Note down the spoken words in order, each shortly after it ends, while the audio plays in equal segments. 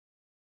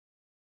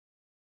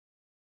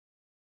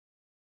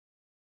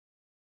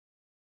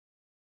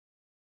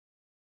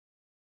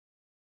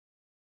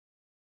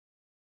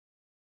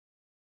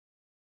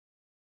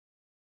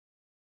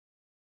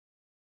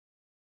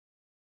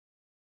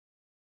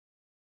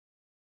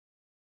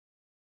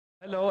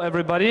Hello,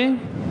 everybody.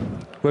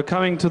 We're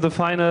coming to the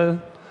final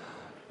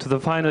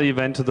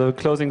event, to the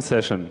closing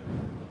session.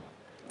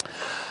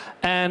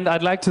 And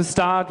I'd like to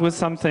start with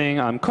something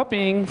I'm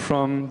copying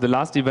from the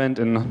last event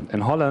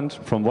in Holland,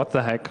 from What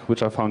the Hack,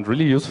 which I found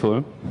really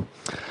useful.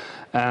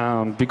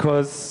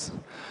 Because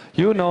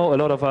you know a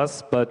lot of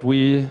us, but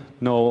we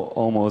know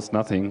almost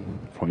nothing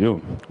from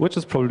you, which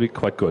is probably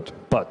quite good.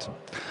 But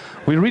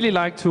we really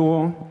like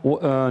to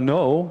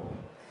know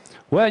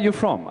where you're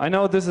from. I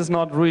know this is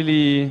not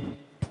really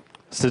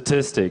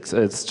statistics,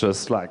 it's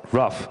just like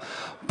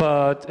rough.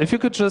 But if you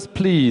could just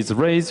please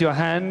raise your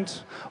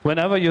hand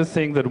whenever you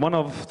think that one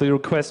of the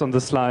requests on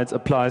the slides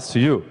applies to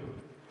you.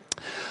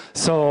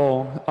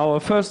 So our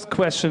first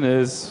question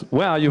is,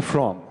 where are you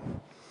from?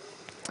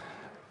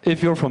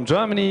 If you're from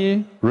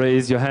Germany,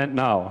 raise your hand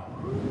now.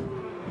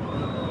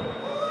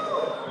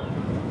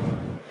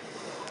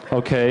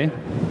 Okay.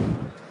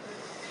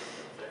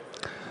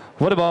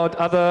 What about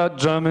other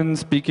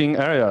German-speaking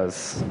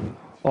areas?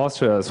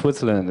 Austria,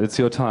 Switzerland, it's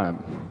your time.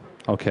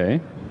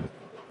 Okay.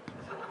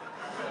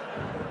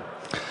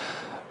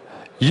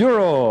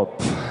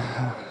 Europe.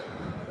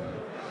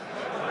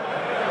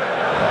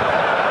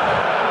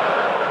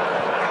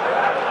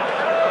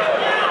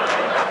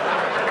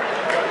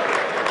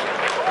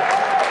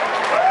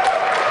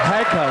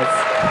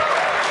 Hackers.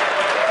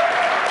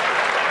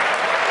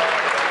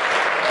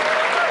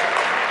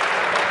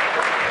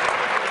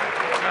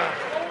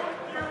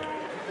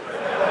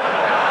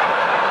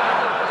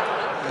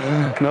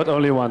 Not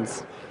only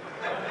once.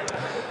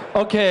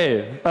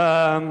 Okay,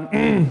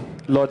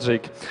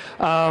 logic.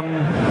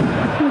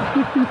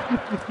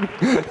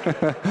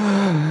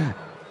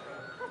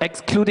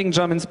 Excluding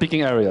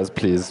German-speaking areas,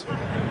 please.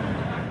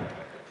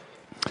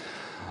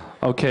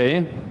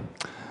 Okay.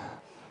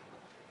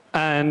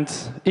 And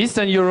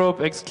Eastern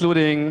Europe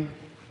excluding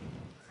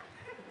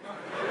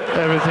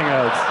everything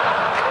else.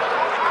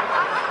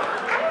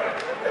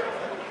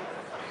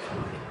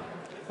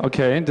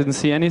 Okay, didn't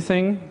see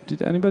anything.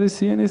 Did anybody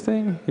see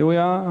anything? Here we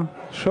are.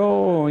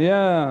 Show,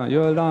 yeah,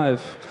 you're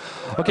alive.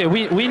 Okay,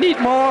 we need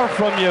more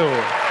from you.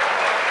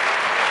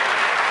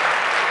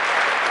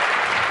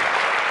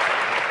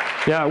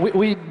 Yeah,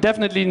 we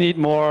definitely need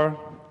more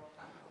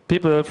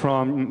people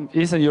from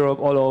Eastern Europe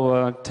all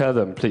over. Tell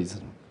them,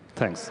 please.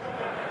 Thanks.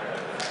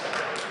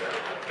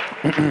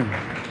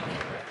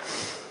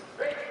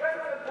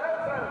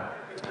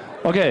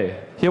 Okay,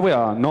 here we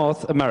are,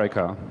 North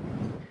America.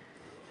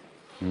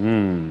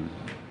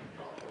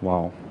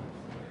 Wow.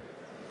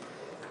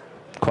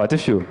 Quite a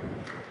few.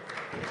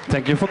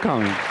 Thank you for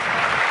coming.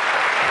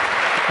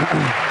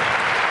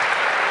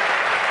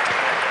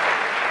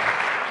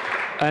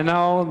 And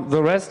now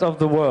the rest of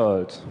the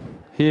world.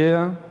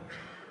 Here,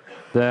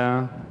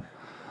 there.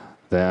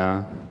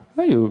 Oh,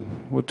 you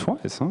were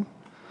twice, huh?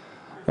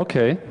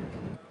 Okay.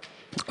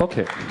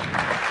 Okay.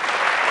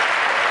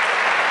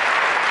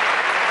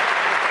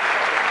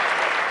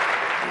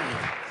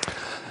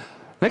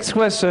 Next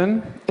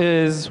question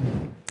is,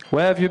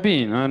 where have you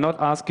been? I'm not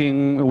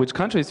asking which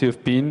countries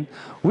you've been.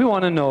 We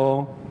want to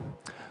know,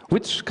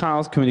 which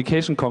Chaos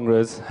Communication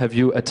Congress have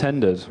you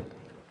attended?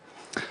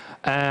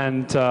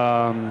 And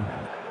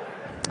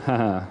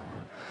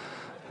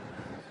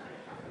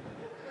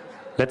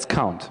let's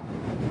count.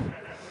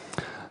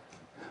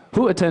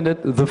 Who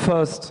attended the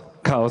first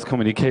Chaos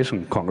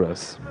Communication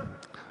Congress?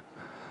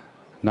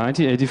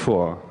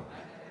 1984.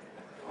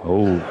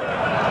 Oh.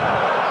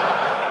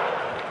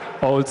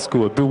 Old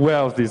school, beware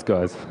of these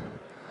guys.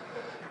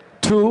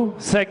 2,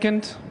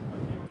 second.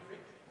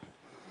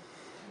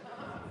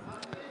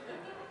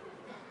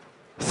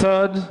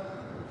 3rd.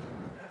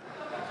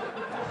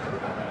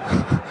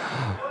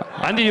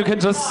 Andy, you can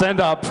just stand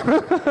up.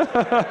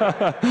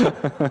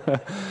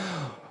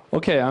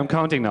 Okay, I'm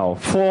counting now.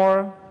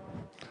 4,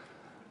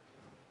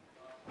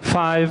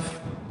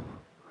 5,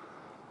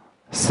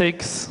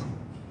 6,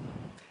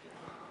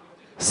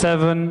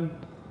 7,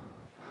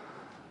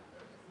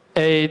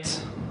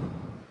 8,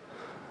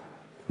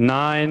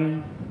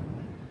 9,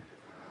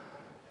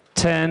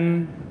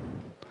 10,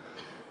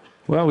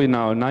 where are we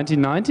now?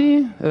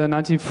 1990?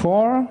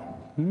 94?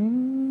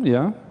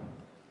 Yeah.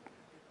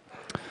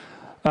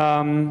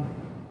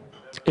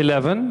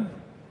 11,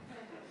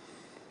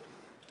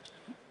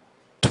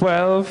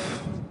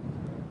 12,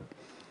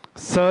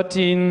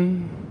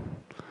 13,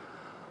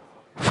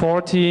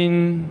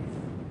 14,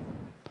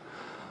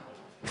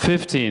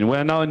 15.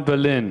 We're now in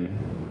Berlin.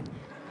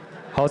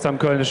 Haus am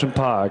Kölnischen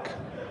Park.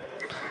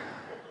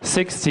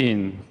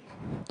 16,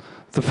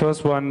 the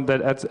first one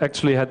that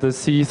actually had the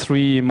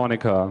C3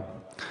 moniker.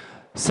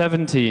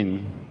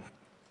 17,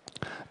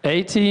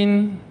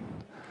 18,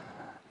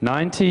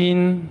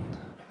 19,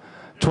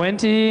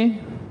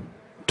 20,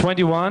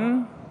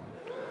 21,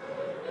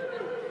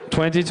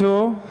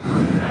 22,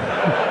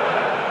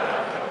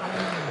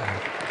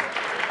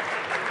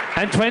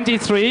 and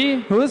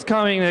 23. Who is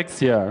coming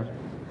next year?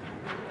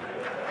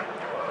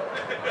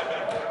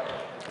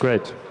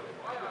 Great.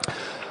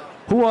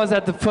 Who was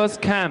at the first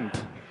camp,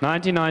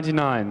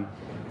 1999?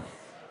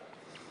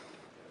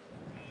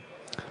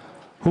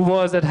 Who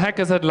was at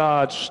Hackers at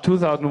Large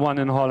 2001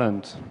 in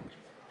Holland?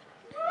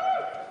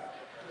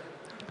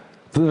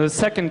 The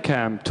second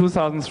camp,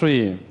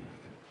 2003.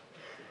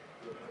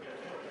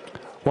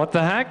 What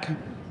the heck?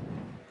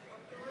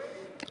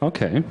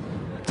 Okay,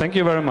 thank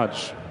you very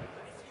much.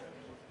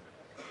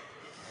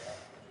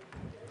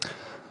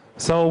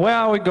 So where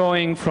are we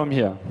going from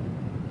here?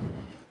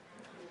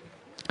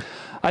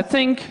 I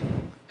think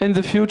in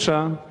the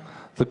future,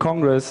 the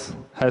Congress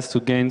has to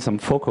gain some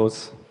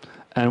focus,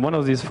 and one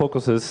of these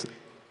focuses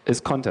is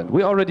content.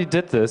 We already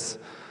did this.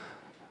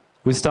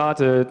 We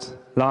started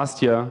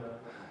last year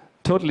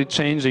totally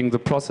changing the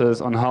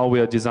process on how we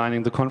are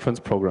designing the conference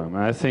program.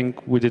 And I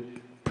think we did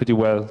pretty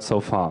well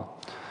so far.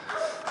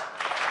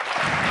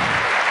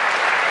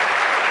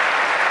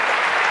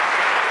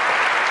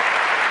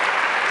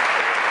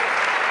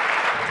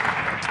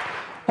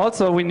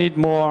 Also, we need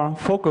more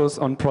focus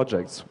on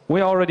projects.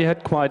 We already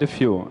had quite a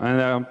few,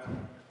 and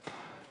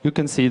you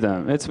can see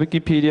them. It's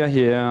Wikipedia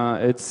here,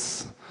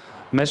 it's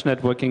mesh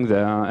networking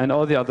there, and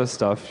all the other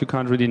stuff. You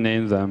can't really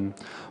name them.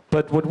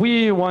 But what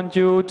we want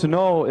you to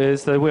know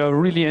is that we are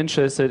really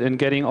interested in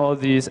getting all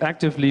these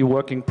actively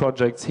working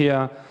projects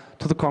here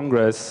to the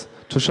Congress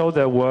to show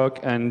their work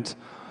and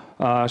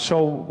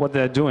show what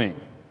they're doing.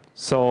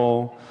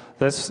 So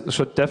this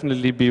should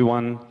definitely be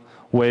one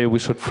way we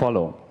should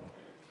follow.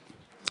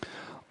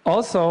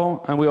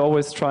 Also, and we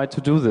always try to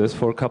do this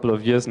for a couple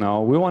of years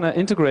now, we want to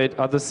integrate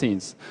other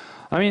scenes.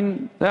 I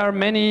mean, there are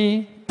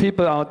many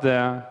people out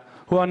there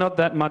who are not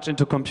that much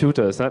into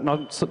computers, that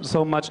not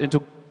so much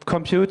into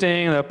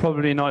computing, they're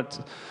probably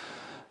not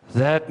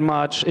that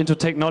much into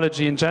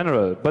technology in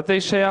general, but they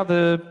share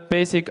the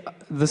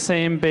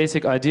same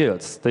basic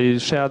ideals. They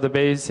share the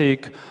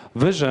basic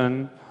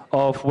vision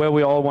of where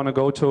we all want to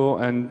go to,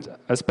 and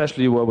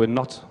especially where we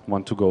not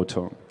want to go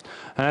to.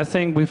 And I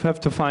think we have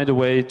to find a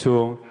way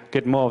to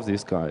get more of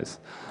these guys.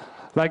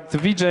 Like the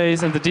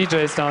VJs and the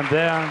DJs down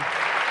there,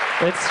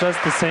 it's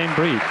just the same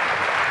breed.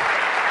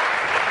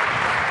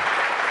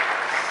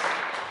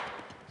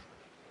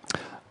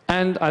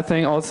 And I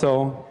think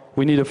also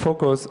we need to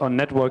focus on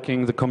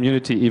networking the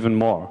community even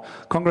more.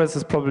 Congress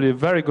is probably a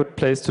very good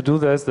place to do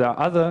this. There are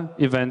other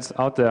events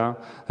out there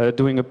that are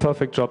doing a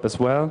perfect job as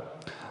well.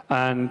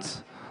 And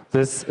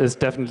this is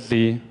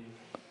definitely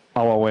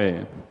our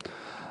way.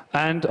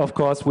 And of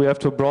course, we have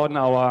to broaden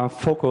our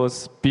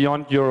focus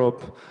beyond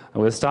Europe.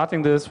 We're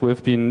starting this.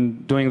 We've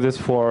been doing this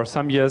for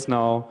some years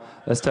now,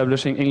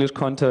 establishing English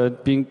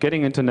content,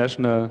 getting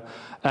international.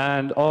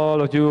 And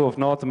all of you of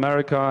North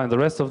America and the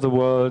rest of the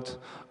world,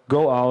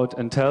 go out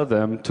and tell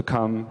them to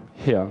come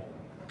here,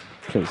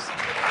 please.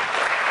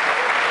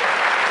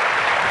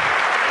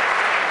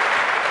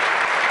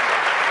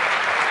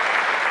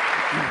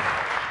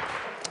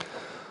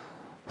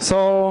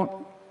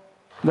 So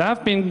there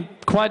have been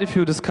quite a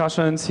few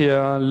discussions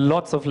here,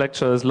 lots of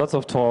lectures, lots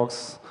of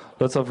talks,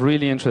 lots of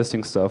really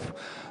interesting stuff.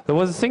 There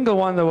was a single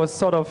one that was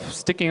sort of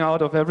sticking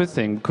out of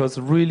everything because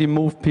it really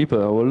moved people.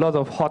 There were a lot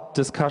of hot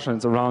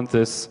discussions around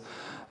this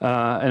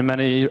in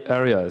many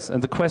areas.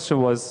 And the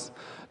question was,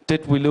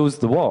 did we lose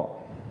the war?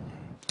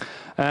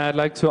 And I'd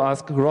like to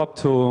ask Rob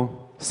to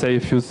say a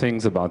few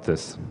things about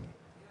this.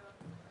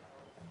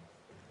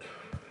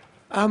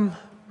 I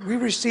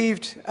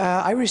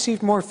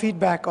received more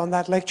feedback on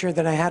that lecture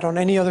than I had on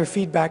any other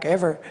feedback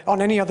ever, on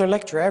any other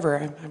lecture ever.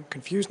 I'm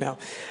confused now.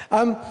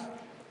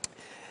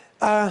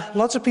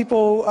 Lots of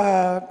people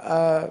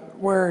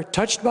were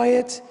touched by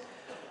it,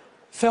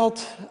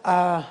 felt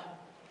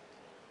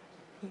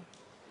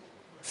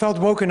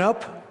woken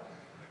up.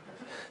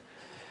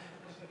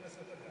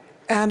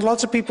 And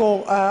lots of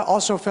people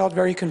also felt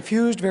very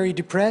confused, very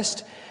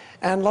depressed,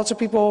 and lots of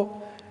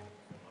people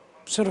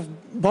sort of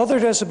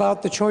bothered us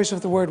about the choice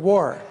of the word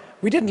war.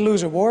 We didn't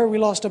lose a war, we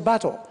lost a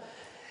battle.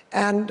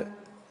 And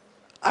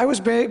I was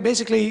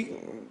basically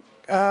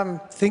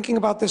thinking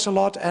about this a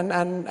lot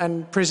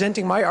and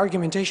presenting my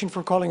argumentation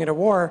for calling it a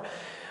war,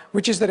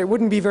 which is that it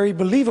wouldn't be very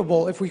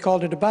believable if we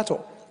called it a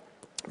battle.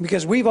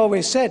 Because we've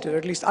always said, or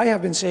at least I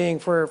have been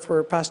saying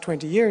for past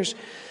 20 years,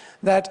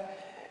 that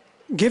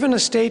given a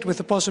state with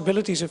the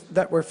possibilities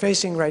that we're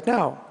facing right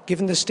now,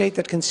 given the state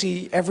that can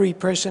see every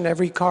person,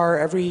 every car,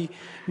 every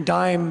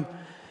dime,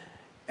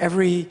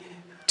 every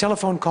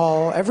telephone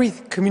call, every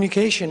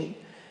communication,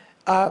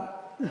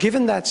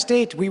 given that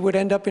state, we would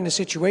end up in a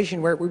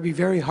situation where it would be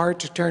very hard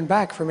to turn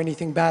back from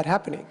anything bad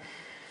happening.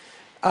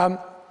 And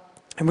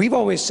we've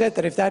always said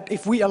that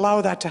if we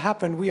allow that to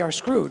happen, we are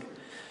screwed.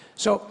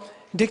 So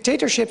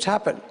dictatorships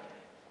happen.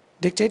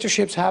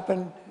 Dictatorships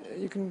happen.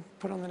 You can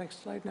put on the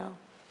next slide now.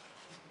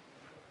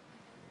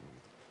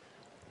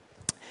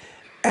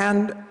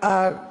 And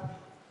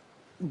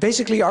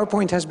basically our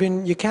point has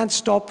been you can't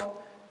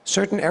stop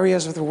certain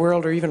areas of the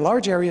world or even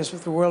large areas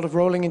of the world of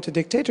rolling into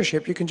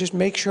dictatorship. You can just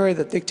make sure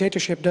that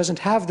dictatorship doesn't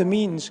have the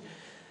means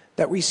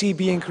that we see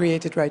being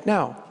created right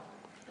now.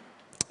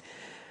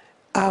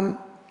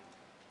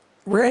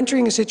 We're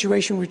entering a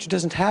situation which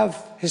doesn't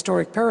have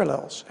historic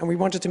parallels, and we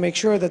wanted to make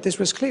sure that this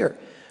was clear.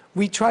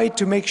 We tried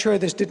to make sure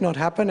this did not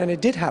happen, and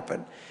it did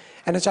happen.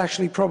 And it's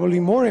actually probably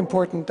more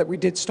important that we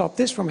did stop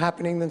this from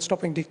happening than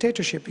stopping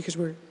dictatorship, because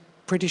we're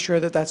pretty sure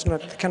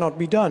that cannot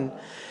be done.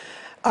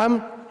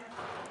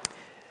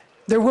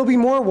 There will be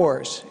more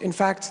wars. In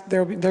fact,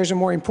 there's a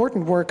more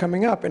important war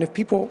coming up, and if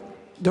people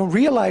don't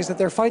realize that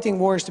they're fighting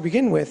wars to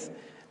begin with,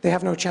 they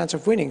have no chance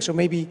of winning. So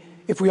maybe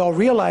if we all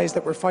realize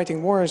that we're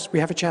fighting wars, we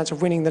have a chance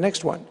of winning the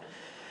next one.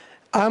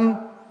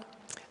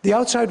 The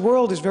outside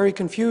world is very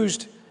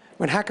confused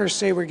when hackers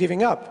say we're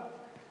giving up.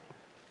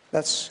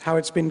 That's how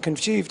it's been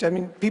conceived. I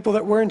mean, people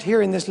that weren't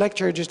here in this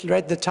lecture just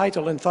read the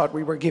title and thought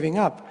we were giving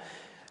up.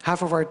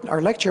 Half of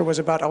our lecture was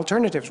about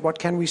alternatives. What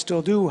can we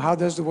still do? How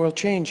does the world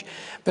change?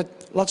 But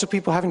lots of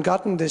people haven't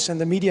gotten this, and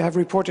the media have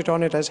reported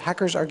on it as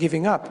hackers are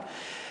giving up.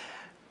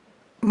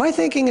 My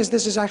thinking is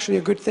this is actually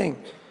a good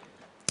thing,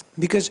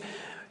 because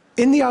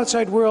in the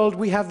outside world,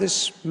 we have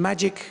this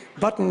magic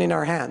button in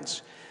our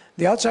hands.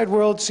 The outside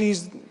world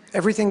sees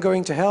everything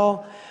going to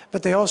hell,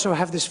 but they also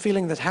have this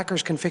feeling that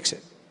hackers can fix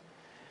it.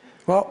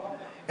 Well,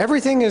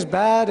 everything is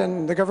bad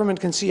and the government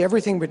can see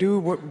everything we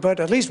do, but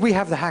at least we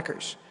have the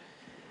hackers.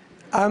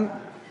 And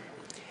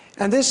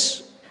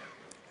this,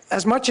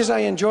 as much as I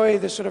enjoy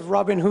the sort of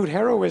Robin Hood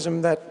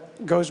heroism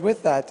that goes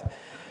with that,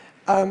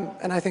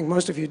 and I think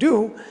most of you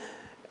do,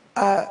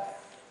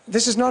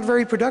 this is not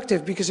very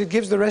productive, because it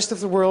gives the rest of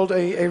the world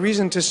a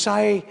reason to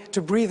sigh,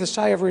 to breathe a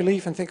sigh of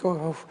relief and think,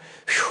 oh,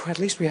 phew, at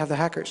least we have the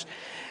hackers.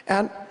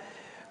 And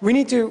we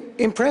need to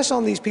impress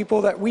on these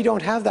people that we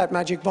don't have that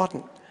magic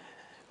button.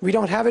 We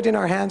don't have it in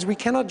our hands. We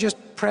cannot just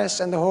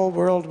press and the whole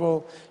world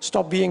will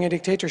stop being a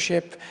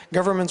dictatorship,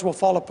 governments will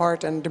fall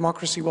apart, and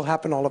democracy will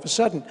happen all of a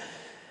sudden.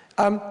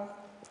 And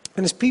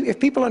if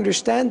people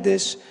understand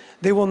this,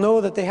 they will know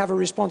that they have a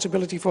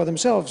responsibility for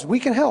themselves. We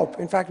can help.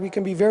 In fact, we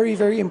can be very,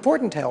 very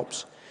important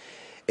helps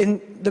in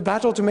the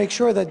battle to make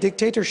sure that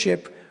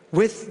dictatorship,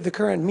 with the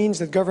current means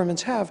that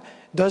governments have,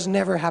 does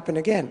never happen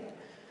again.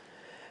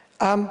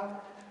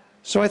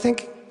 So I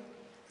think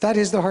that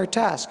is the hard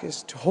task,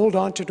 is to hold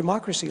on to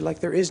democracy like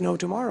there is no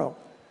tomorrow.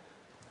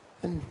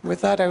 And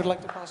with that, I would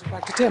like to pass it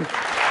back to Tim.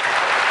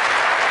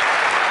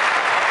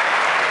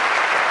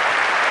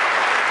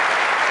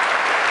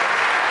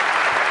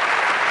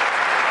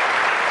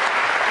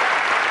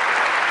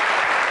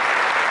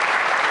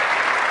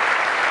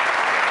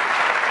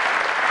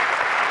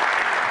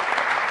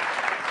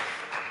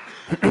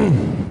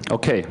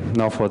 Okay,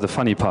 now for the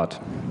funny part.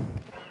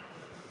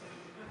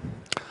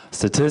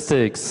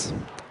 Statistics.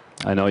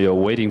 I know you're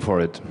waiting for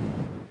it.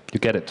 You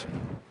get it.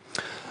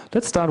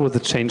 Let's start with the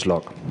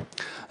changelog.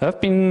 There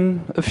have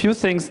been a few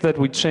things that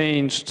we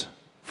changed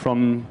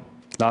from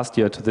last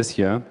year to this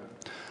year.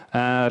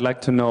 I'd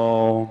like to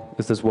know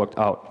if this worked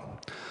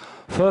out.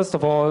 First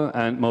of all,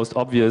 and most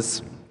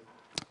obvious,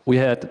 we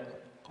had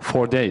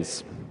 4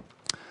 days.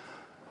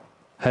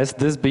 Has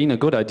this been a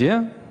good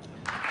idea?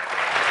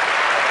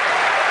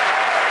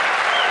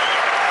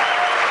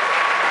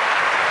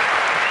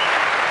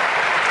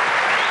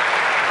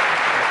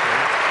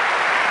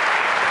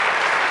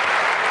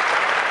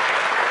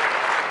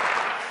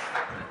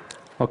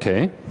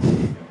 Okay.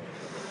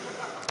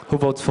 Who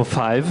votes for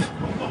 5?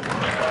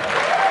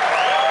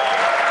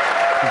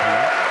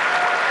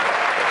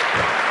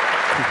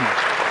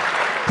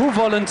 Who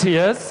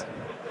volunteers?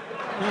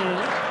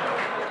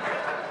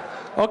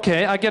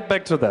 Okay, I get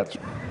back to that.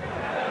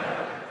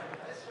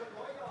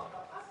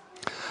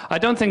 I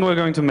don't think we're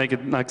going to make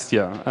it next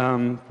year,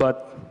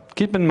 but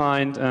keep in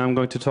mind, I'm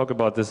going to talk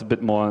about this a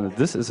bit more.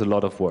 This is a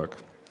lot of work.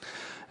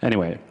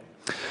 Anyway.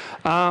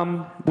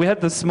 We had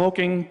the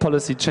smoking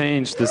policy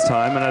change this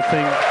time, and I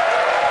think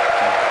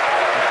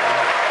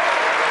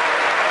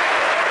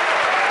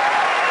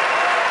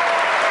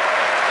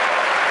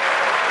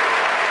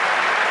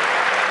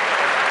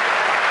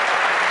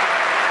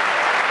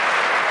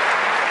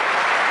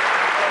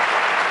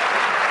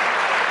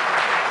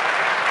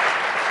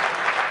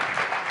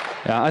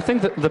I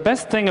think the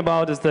best thing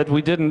about it is that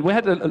we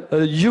had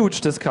a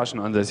huge discussion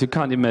on this. You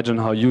can't imagine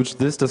how huge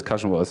this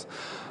discussion was.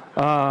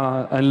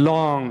 And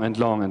long and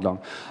long and long.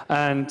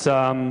 And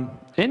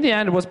in the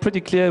end, it was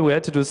pretty clear we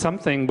had to do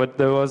something, but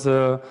there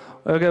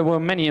were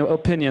many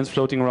opinions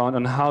floating around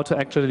on how to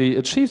actually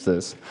achieve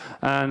this.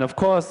 And of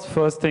course,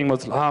 first thing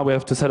was, we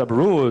have to set up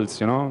rules,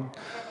 you know.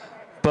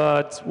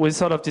 But we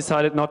sort of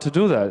decided not to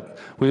do that.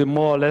 We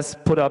more or less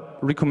put up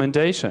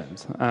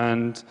recommendations.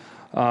 And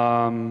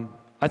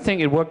I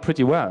think it worked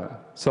pretty well.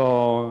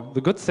 So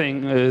the good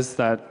thing is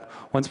that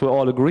once we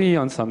all agree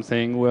on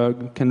something, we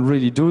can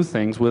really do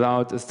things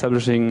without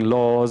establishing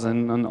laws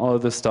and all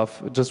this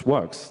stuff. It just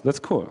works. That's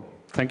cool.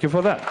 Thank you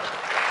for that.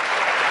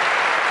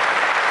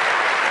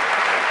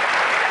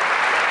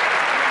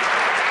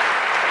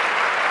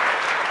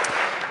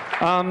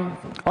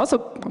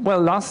 Also,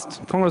 well,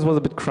 last Congress was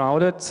a bit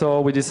crowded,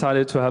 so we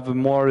decided to have a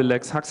more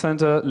relaxed Hack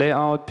Center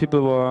layout.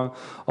 People were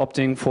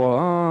opting for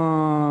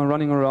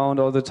running around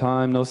all the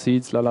time, no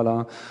seats, la la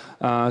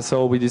la.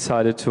 So we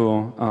decided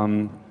to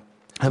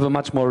have a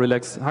much more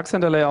relaxed Hack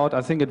Center layout.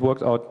 I think it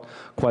worked out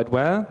quite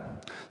well,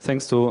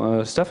 thanks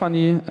to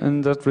Stephanie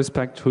in that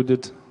respect, who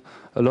did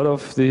a lot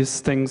of these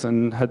things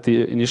and had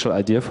the initial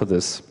idea for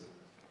this.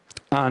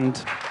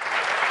 And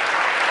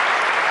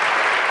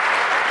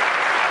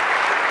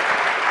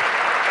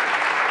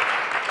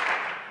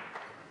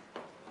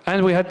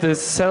we had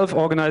this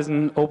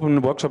self-organizing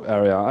open workshop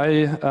area.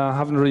 I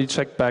haven't really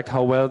checked back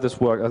how well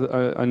this worked.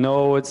 I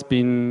know it's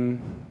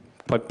been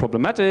quite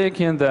problematic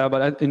here and there,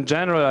 but in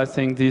general, I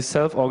think these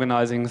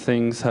self-organizing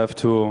things have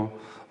to,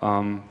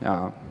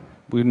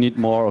 we need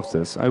more of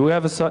this. We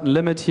have a certain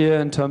limit here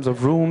in terms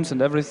of rooms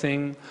and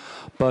everything,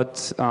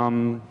 but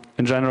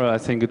in general, I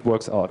think it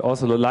works out.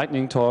 Also, the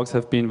lightning talks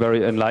have been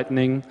very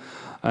enlightening,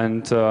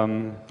 and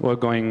we're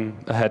going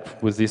ahead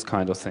with these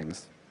kind of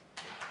things.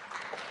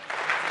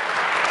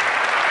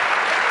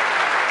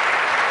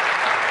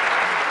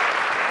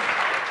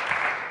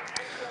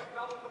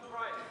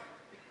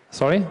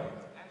 Sorry?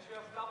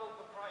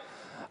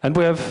 And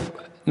we have,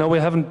 no, we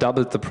haven't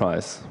doubled the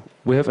price.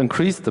 We have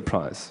increased the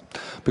price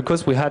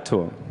because we had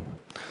to.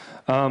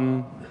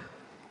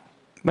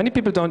 Many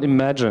people don't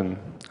imagine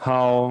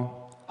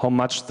how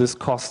much this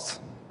costs.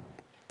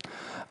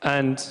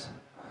 And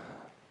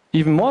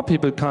even more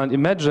people can't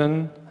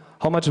imagine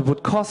how much it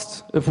would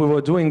cost if we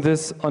were doing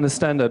this on a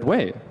standard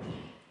way.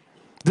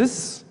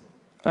 This,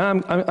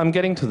 I'm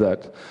getting to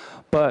that.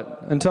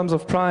 But in terms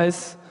of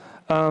price,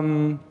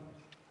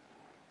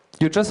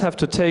 you just have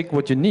to take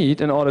what you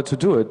need in order to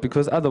do it,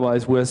 because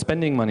otherwise we're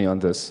spending money on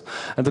this.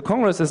 And the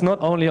Congress is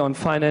not only on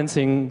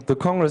financing the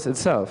Congress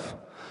itself,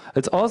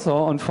 it's also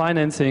on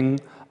financing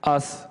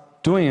us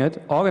doing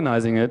it,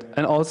 organizing it,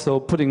 and also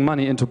putting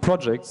money into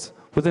projects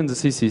within the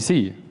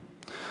CCC.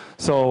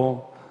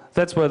 So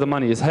that's where the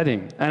money is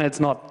heading, and it's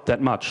not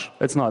that much.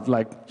 It's not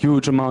like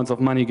huge amounts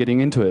of money getting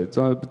into it.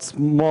 So it's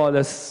more or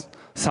less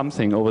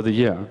something over the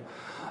year.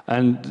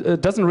 And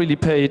it doesn't really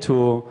pay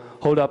to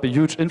hold up a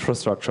huge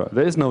infrastructure.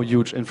 There is no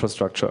huge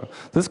infrastructure.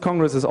 This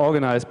Congress is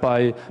organized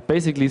by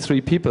basically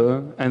 3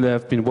 people, and they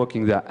have been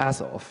working their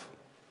ass off.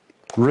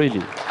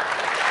 Really.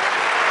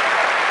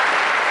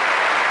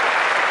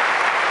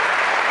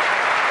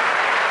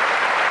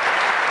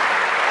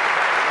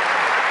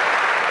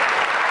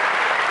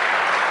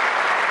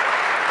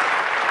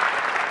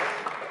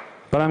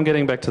 But I'm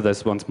getting back to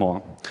this once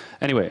more.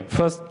 Anyway,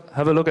 first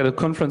have a look at the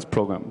conference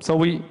program. So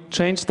we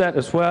changed that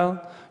as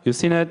well. You've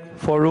seen it,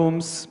 4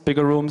 rooms,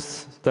 bigger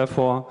rooms,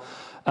 therefore.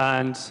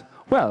 And,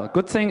 well,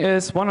 good thing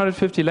is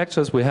 150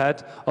 lectures we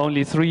had,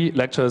 only 3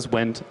 lectures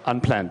went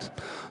unplanned.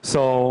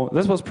 So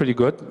this was pretty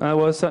good. There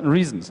were certain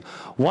reasons.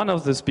 One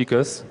of the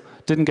speakers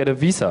didn't get a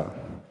visa.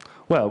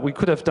 Well, we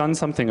could have done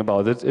something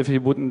about it if he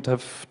wouldn't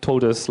have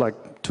told us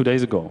like 2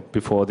 days ago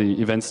before the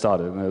event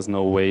started. There's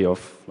no way of,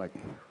 like,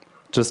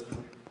 just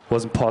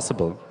wasn't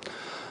possible.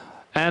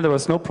 And there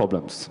was no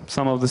problems.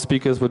 Some of the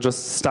speakers were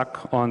just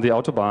stuck on the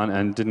Autobahn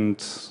and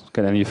didn't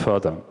get any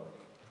further.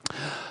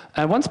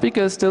 And one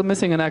speaker is still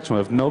missing in action.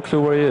 We have no clue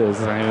where he is.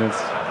 I mean,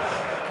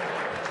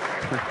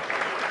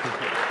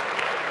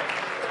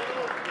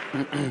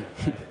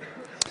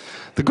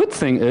 the good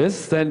thing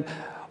is that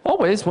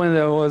always when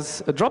there was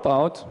a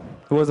dropout,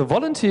 there was a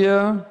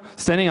volunteer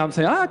standing up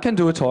saying, I can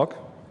do a talk.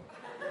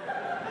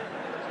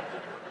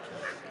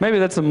 Maybe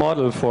that's a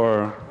model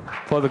for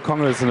the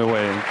Congress in a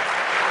way.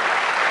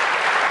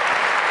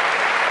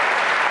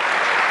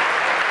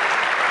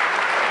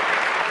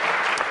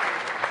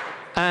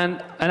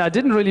 And I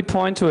didn't really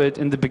point to it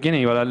in the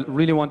beginning, but I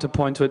really want to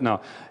point to it now.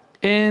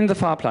 In the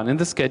Fahrplan, in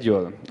the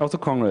schedule of the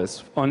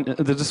Congress, on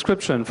the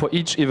description for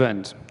each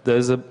event,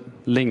 there's a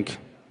link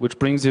which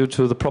brings you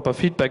to the proper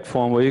feedback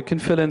form where you can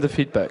fill in the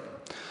feedback.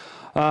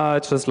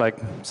 It's just like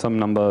some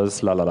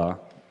numbers, la la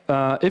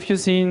la. If you've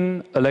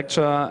seen a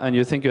lecture and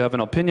you think you have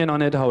an opinion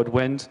on it, how it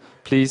went,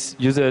 please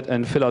use it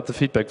and fill out the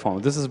feedback form.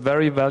 This is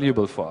very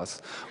valuable for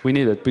us. We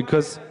need it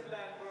because,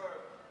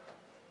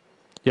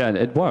 yeah,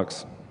 it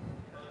works.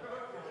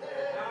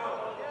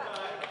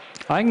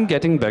 I'm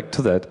getting back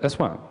to that as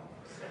well.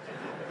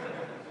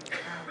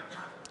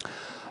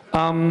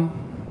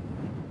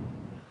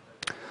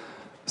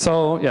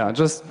 So yeah,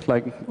 just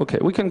like, okay,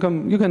 you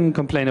can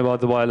complain about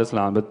the wireless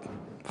LAN, but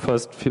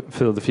first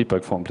fill the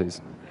feedback form,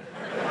 please.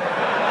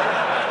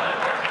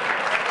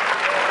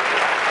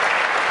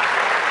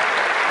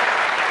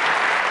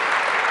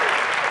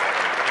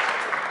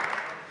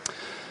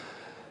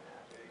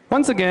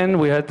 Once again,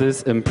 we had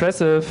this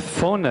impressive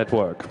phone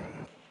network.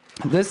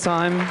 This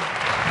time,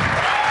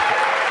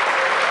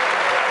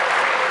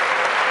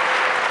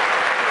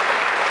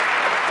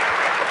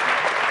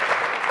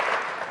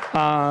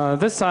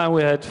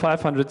 we had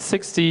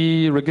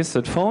 560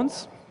 registered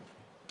phones,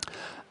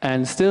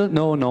 and still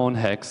no known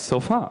hacks so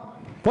far.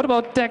 What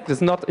about DECT?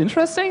 Is not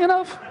interesting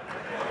enough?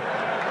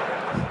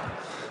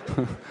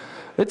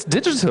 It's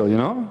digital, you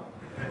know?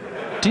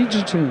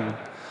 Digital.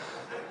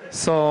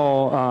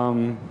 So,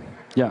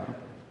 yeah.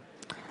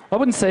 I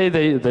wouldn't say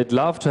they'd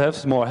love to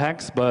have more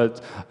hacks,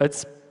 but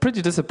it's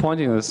pretty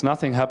disappointing there's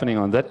nothing happening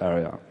on that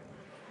area.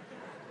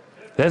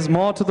 There's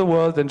more to the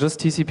world than just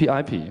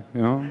TCP/IP,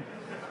 you know?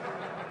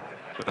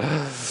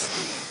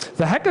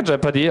 The Hacker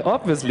Jeopardy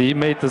obviously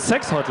made the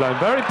sex hotline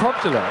very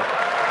popular.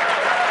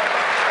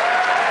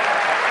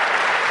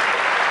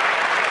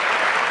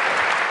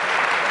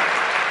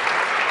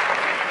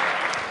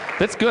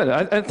 That's good.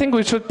 I think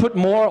we should put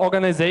more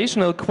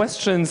organizational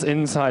questions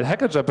inside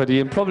Hacker Jeopardy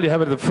and probably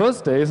have it the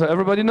first day so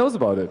everybody knows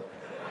about it.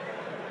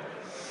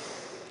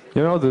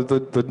 You know, the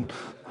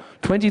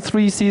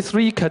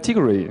 23C3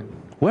 category.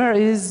 Where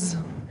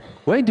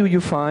do you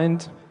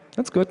find?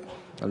 That's good.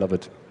 I love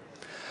it.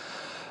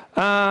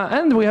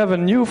 And we have a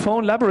new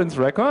phone labyrinth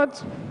record.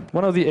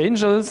 One of the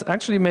angels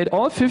actually made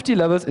all 50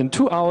 levels in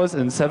 2 hours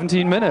and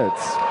 17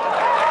 minutes.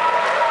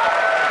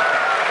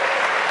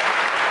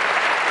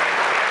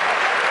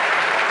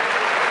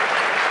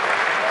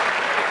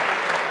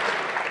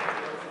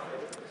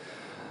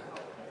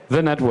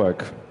 The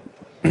network.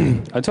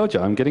 I told you,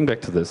 I'm getting back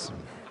to this.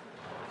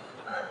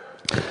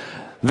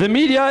 The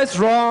media is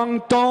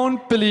wrong,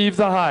 don't believe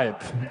the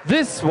hype.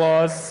 This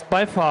was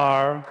by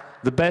far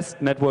the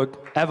best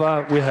network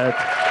ever we had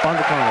on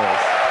the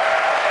Congress.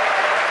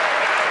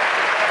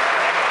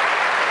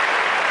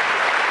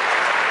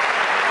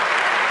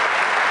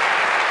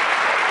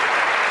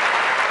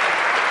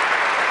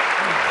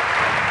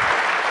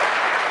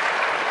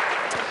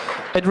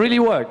 It really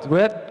worked. We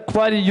had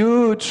quite a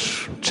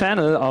huge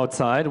channel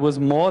outside. It was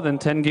more than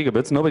 10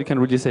 gigabits. Nobody can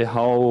really say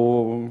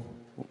how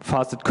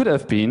fast it could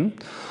have been.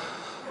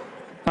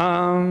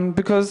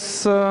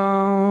 Because,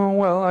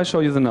 well, I show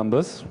you the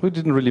numbers. We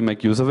didn't really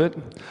make use of it.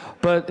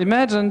 But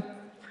imagine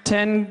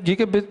 10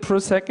 gigabit per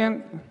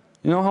second.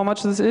 You know how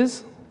much this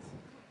is?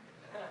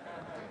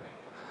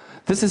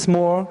 This is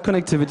more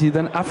connectivity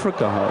than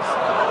Africa has.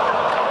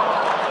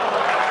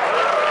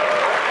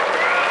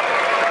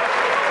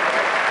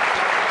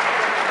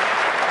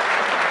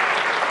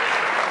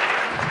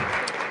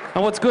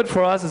 And what's good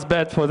for us is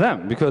bad for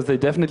them, because they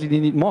definitely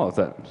need more of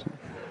that.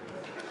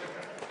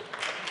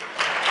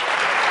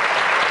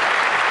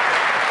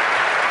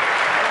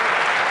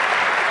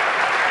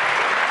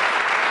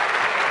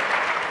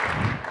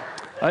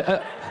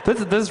 This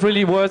is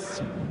really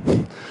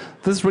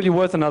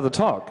worth another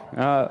talk.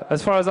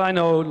 As far as I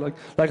know,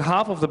 like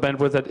half of the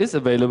bandwidth that is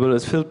available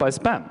is filled by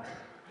spam,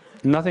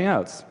 nothing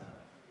else.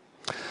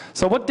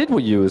 So what did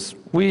we use?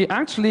 We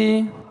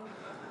actually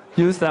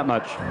used that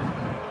much.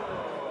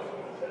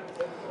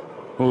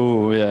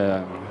 Oh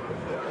yeah.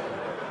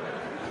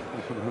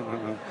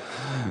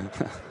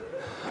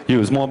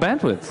 Use more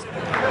bandwidth.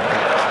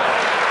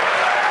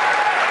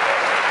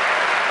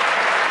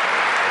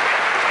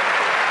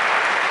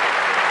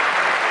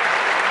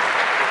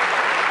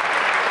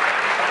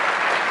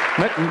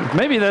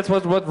 Maybe that's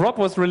what Rob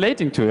was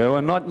relating to.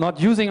 We're not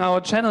using our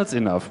channels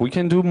enough. We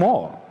can do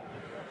more.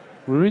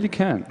 We really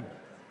can.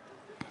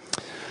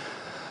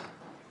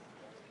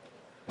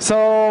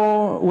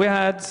 So we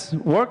had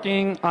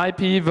working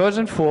IP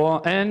version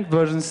 4 and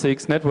version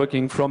 6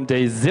 networking from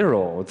day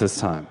 0 this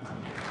time.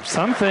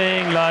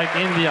 Something like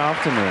in the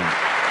afternoon.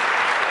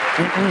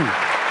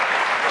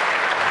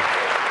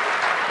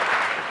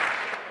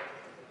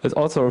 It's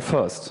also a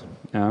first.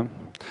 Yeah?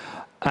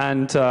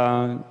 And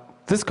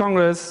this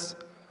Congress,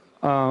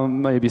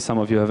 maybe some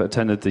of you have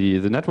attended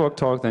the network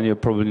talk, then you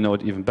probably know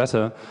it even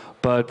better.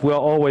 But we're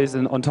always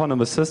an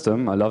autonomous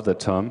system. I love that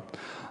term.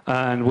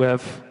 And we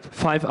have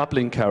 5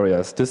 uplink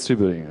carriers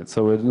distributing it.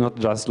 So we're not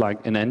just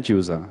like an end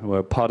user.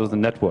 We're part of the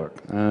network.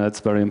 And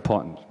that's very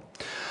important.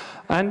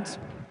 And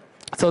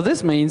so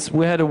this means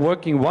we had a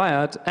working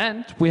wired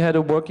and we had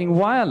a working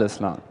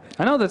wireless LAN.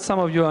 I know that some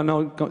of you are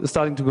now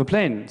starting to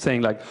complain,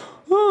 saying like,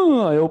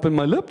 oh, I opened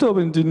my laptop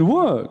and it didn't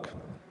work.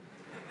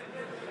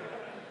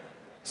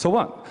 So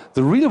what?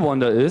 The real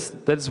wonder is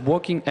that it's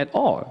working at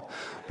all.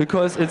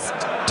 Because it's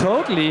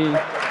totally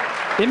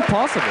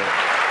impossible.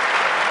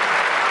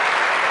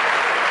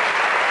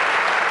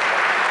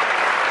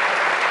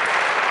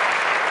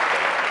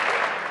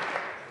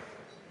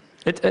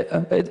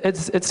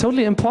 It's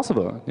totally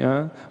impossible.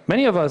 Yeah?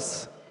 Many of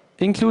us,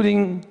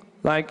 including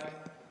like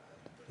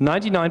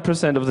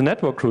 99% of the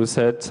network crew,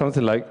 said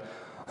something like,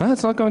 oh,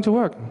 it's not going to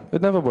work.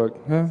 It never worked.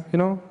 Yeah? You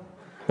know?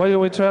 Why do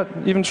we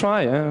even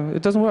try?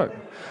 It doesn't work.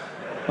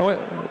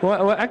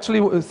 We're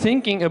actually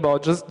thinking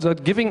about just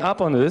giving up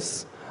on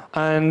this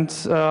and,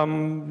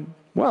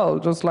 well,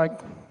 just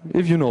like,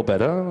 if you know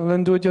better,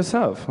 then do it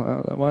yourself.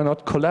 Why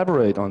not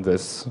collaborate on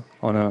this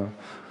on an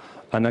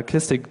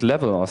anarchistic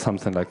level or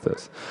something like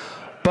this?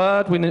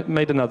 But we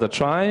made another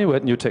try, we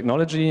had new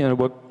technology, and it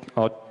worked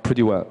out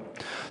pretty well.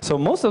 So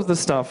most of the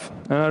stuff,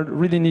 and I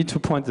really need to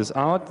point this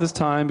out this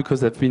time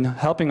because they've been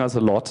helping us a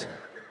lot.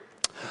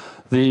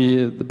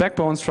 The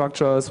backbone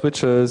structure,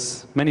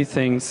 switches, many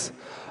things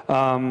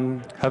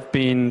have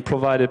been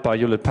provided by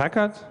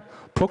Hewlett-Packard,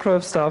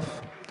 Procurve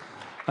stuff,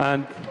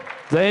 and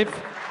they've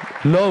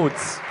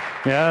loads.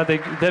 Yeah,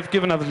 they've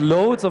given us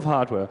loads of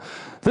hardware.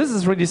 This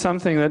is really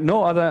something that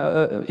no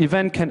other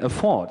event can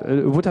afford.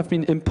 It would have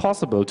been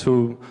impossible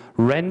to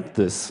rent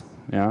this.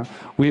 Yeah,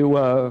 we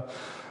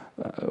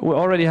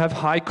already have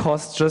high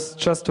costs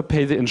just to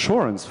pay the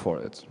insurance for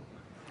it.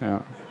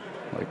 Yeah,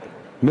 like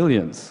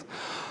millions.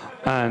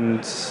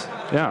 And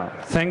yeah,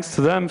 thanks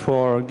to them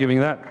for giving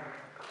that.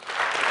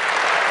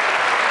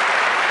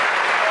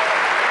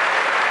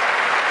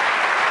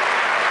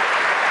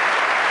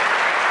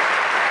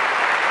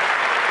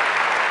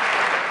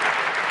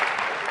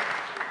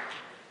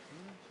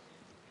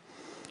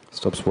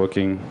 Stops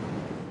working.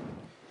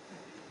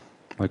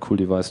 My cool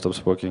device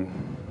stops working.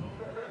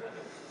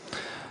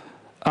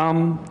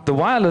 The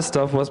wireless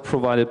stuff was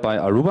provided by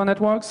Aruba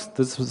Networks.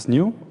 This was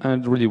new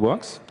and it really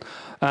works.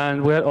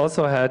 And we had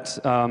also had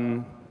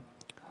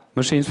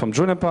machines from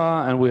Juniper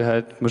and we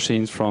had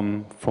machines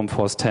from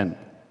Force 10.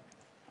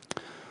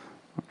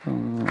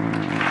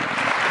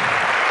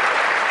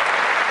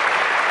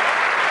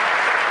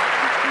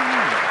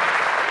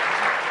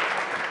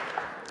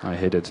 I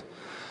hate it.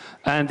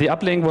 And the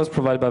uplink was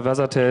provided by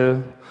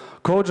Versatel,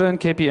 Cogent,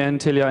 KPN,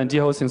 Telia, and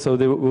D-Hosting, so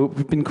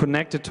we've been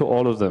connected to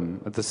all of them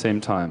at the same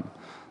time.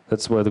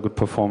 That's where the good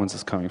performance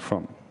is coming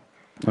from.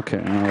 Okay,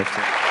 now I have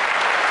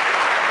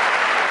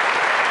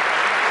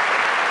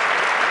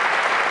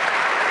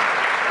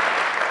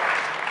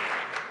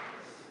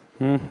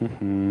to...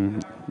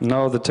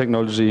 Now the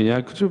technology.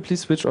 Yeah, could you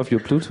please switch off your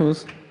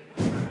Bluetooth?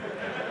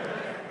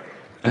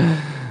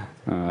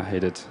 I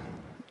hate it.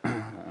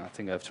 I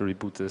think I have to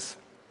reboot this.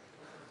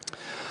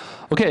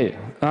 Okay,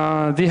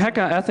 the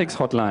hacker ethics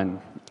hotline.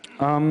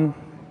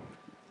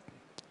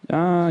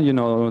 You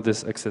know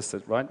this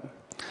existed, right?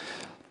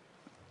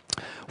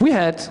 We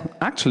had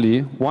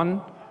actually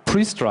one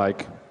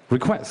pre-strike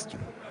request.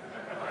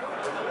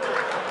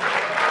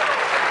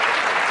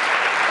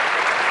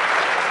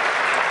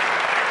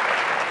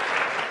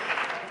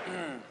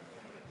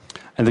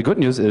 And the good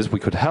news is we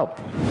could help.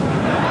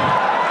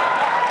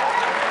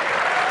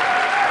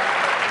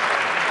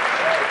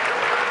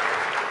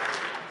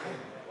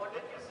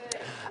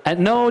 And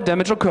no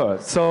damage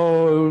occurred,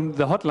 so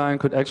the hotline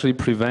could actually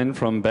prevent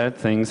from bad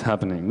things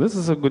happening. This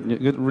is a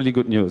really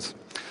good news.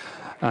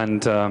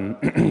 And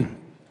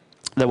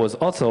there was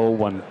also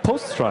one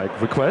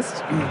post-strike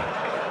request.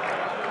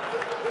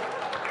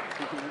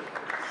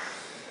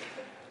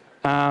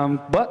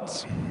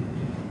 But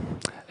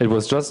it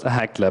was just a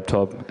hacked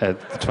laptop at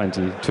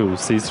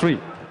 22C3.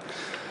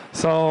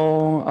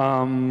 So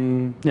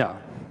yeah,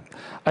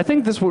 I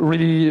think this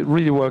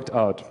really worked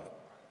out.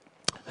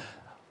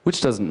 Which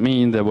doesn't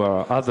mean there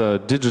were other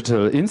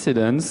digital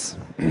incidents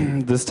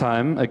this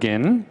time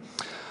again.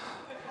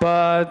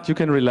 But you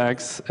can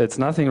relax, it's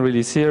nothing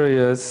really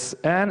serious,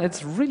 and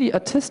it's really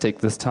artistic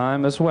this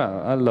time as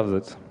well. I love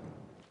it.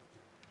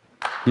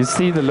 You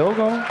see the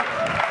logo?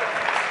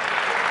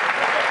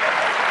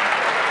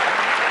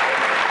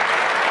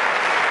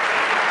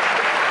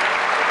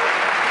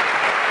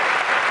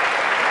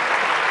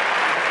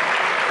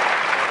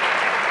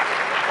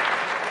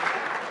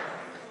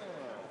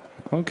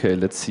 Okay,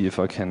 let's see if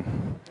I can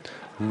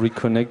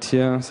reconnect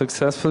here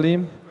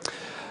successfully.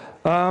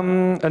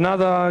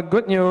 Another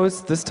good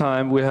news, this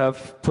time we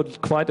have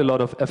put quite a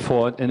lot of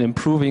effort in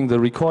improving the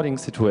recording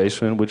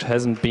situation, which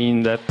hasn't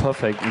been that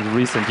perfect in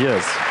recent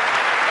years.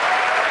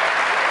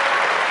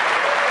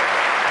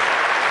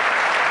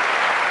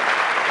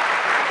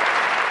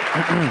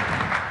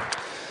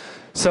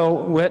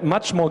 So we had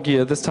much more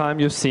gear this time,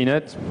 you've seen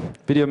it.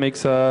 Video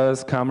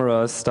mixers,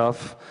 cameras,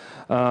 stuff.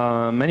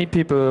 Many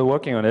people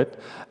working on it.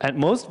 And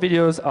most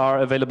videos are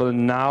available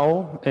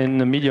now in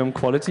the medium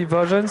quality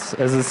versions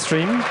as a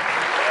stream.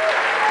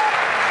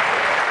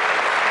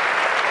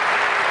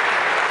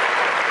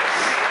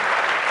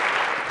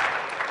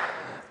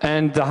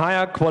 And the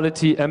higher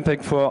quality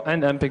MPEG 4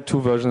 and MPEG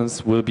 2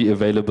 versions will be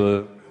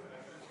available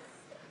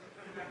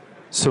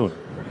soon.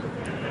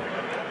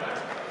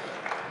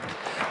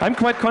 I'm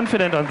quite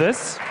confident on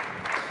this.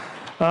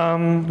 We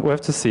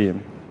have to see.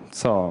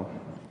 So,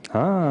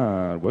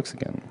 it works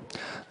again.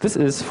 This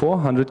is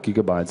 400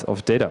 gigabytes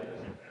of data.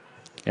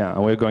 Yeah,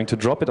 and we're going to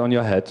drop it on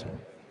your head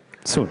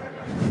soon.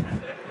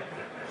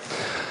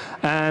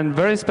 And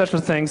very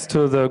special thanks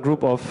to the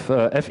group of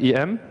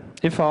FEM,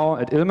 e.V.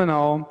 at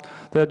Ilmenau.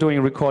 They're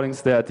doing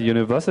recordings there at the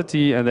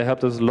university, and they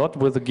helped us a lot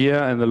with the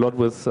gear and a lot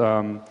with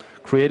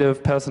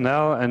creative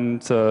personnel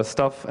and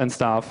stuff and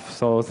staff,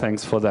 so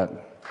thanks for that.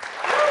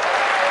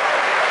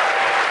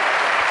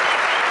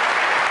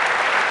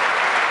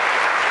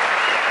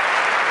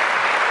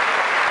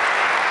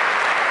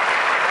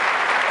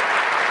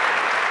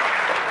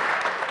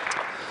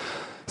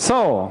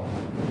 So,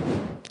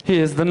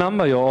 here's the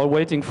number you're all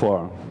waiting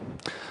for.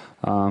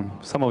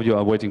 Some of you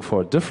are waiting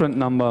for a different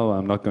number.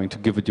 I'm not going to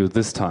give it you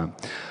this time.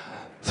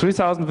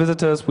 3,000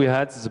 visitors we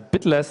had. It's a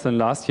bit less than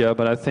last year,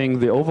 but I think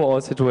the overall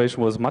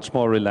situation was much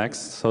more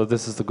relaxed, so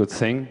this is the good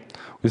thing.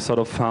 We sort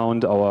of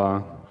found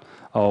our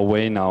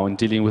way now in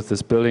dealing with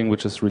this building,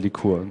 which is really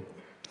cool.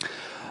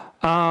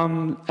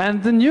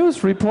 And the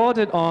news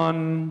reported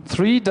on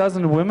 36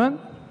 women.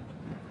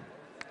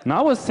 And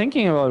I was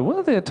thinking about, what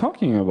are they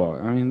talking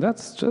about? I mean,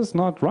 that's just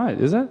not right,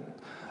 is it?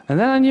 And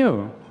then I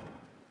knew.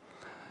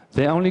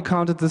 They only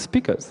counted the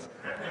speakers.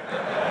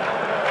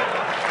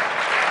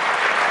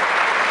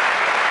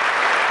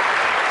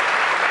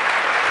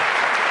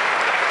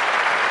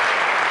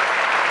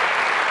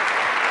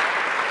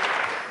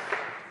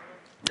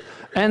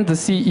 And the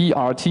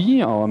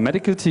CERT, our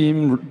medical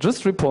team,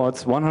 just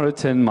reports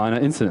 110 minor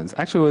incidents.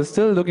 Actually, we're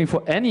still looking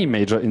for any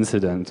major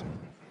incident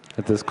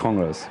at this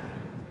Congress.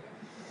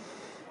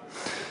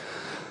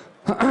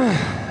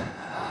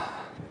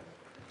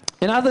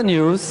 In other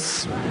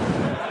news,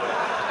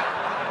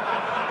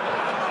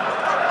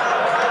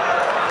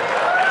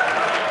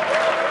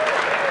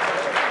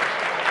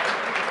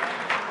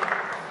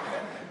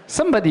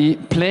 somebody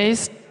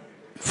placed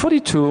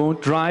 42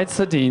 dried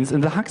sardines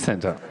in the Hack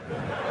Center.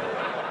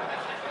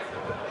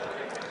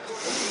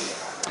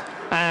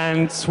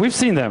 And we've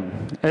seen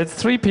them. It's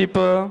 3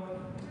 people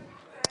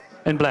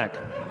in black.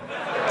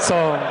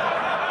 So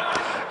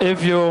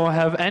if you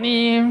have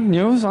any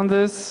news on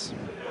this,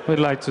 we'd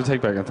like to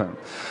take back a time.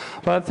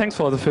 But thanks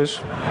for the fish.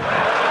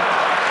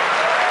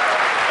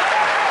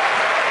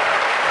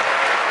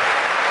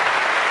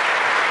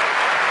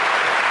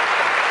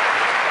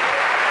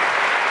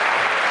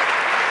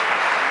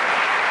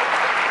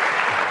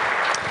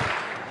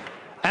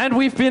 And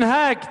we've been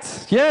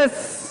hacked.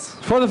 Yes,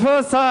 for the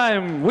first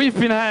time, we've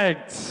been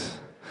hacked.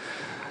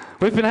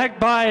 We've been hacked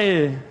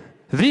by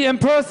the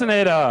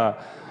impersonator.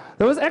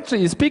 There was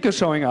actually a speaker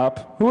showing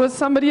up who was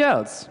somebody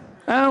else.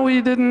 And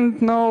we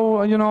didn't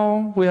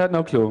know, we had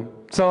no clue.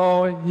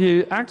 So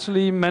he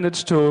actually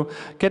managed to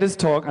get his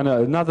talk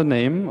under another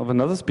name of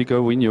another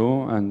speaker we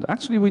knew. And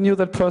actually we knew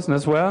that person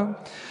as well.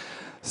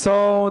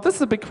 So this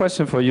is a big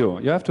question for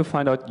you. You have to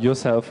find out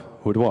yourself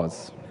who it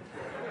was.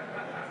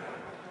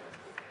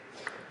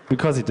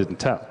 Because he didn't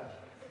tell.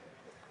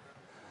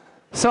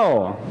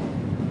 So,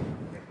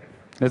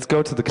 let's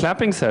go to the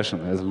clapping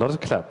session. There's a lot of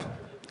clap.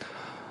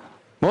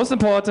 Most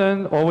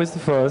important, always the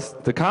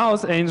first, the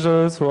Chaos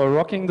Angels who are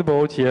rocking the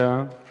boat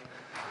here.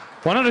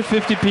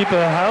 150 people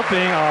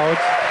helping out.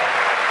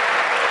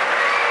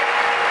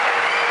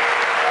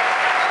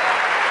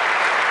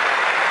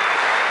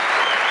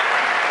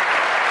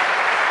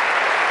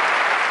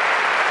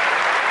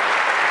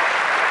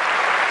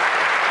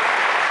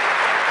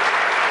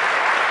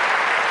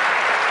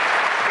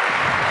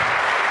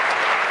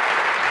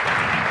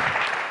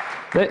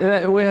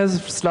 We have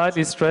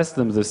slightly stressed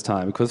them this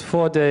time, because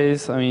 4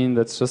 days,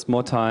 that's just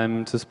more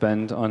time to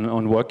spend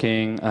on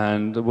working,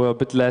 and we're a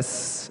bit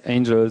less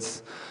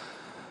angels.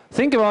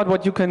 Think about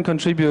what you can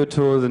contribute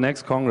to the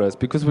next Congress,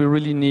 because we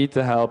really need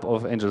the help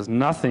of angels.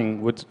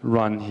 Nothing would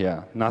run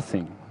here,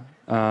 nothing.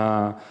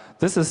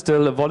 This is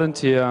still a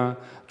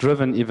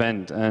volunteer-driven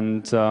event,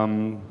 and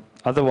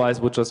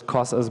otherwise would just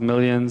cost us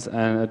millions,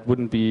 and it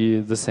wouldn't be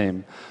the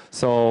same.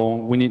 So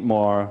we need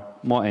more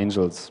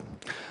angels.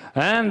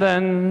 And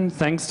then,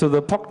 thanks to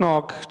the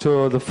POCNOC,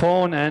 to the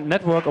Phone and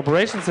Network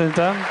Operations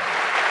Center,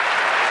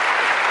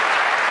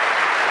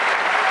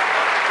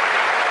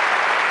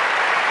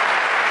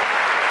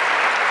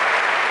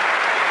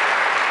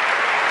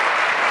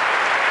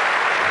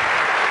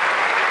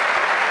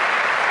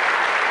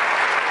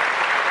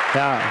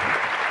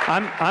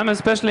 I'm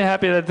especially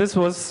happy that this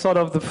was sort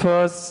of the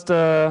first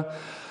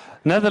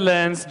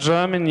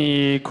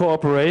Netherlands-Germany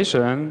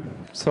cooperation.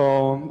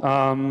 So.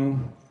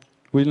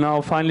 We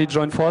now finally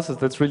join forces.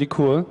 That's really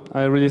cool.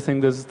 I really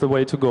think this is the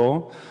way to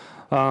go.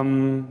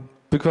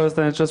 Because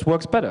then it just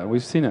works better.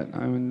 We've seen it.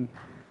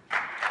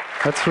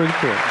 That's really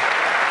cool.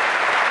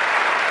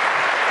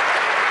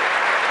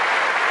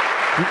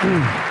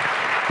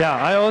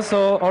 I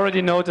also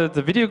already noted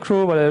the video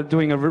crew, but they're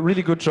doing a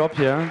really good job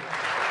here,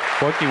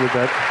 working with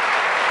that.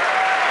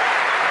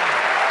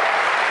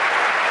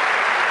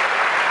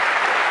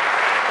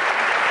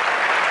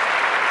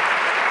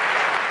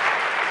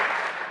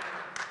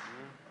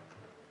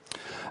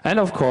 And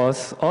of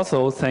course,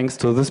 also thanks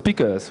to the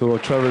speakers who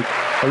have traveled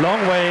a long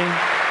way.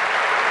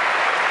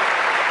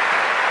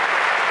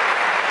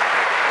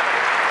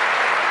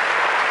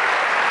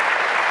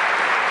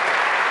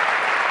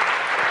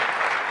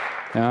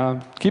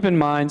 Keep in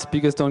mind,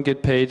 speakers don't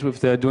get paid if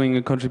they're doing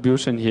a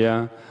contribution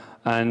here.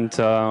 And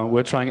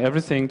we're trying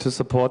everything to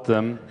support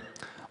them.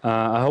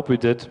 I hope we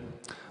did.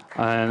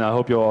 And I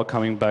hope you're all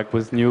coming back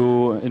with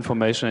new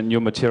information and new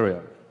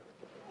material.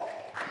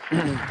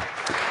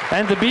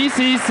 And the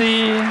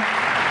BCC,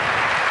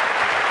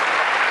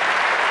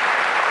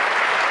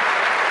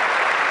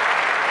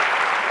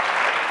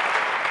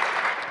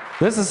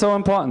 this is so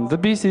important, the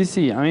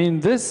BCC.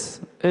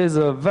 This is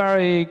a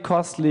very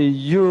costly,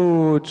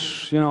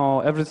 huge,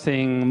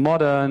 everything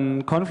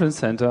modern conference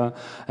center,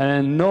 and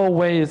in no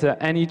way is there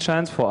any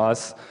chance for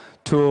us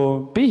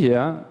to be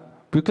here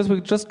because we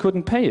just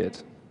couldn't pay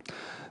it.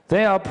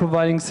 They are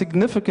providing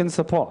significant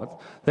support.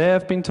 They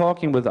have been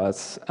talking with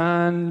us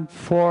and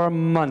for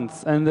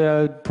months, and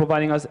they're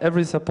providing us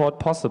every support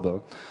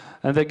possible.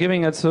 And they're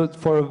giving it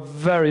for a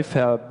very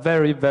fair,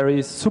 very,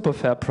 very super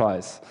fair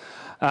price.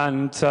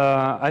 And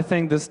I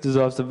think this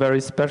deserves a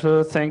very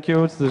special thank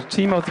you to the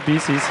team of the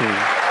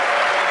BCC.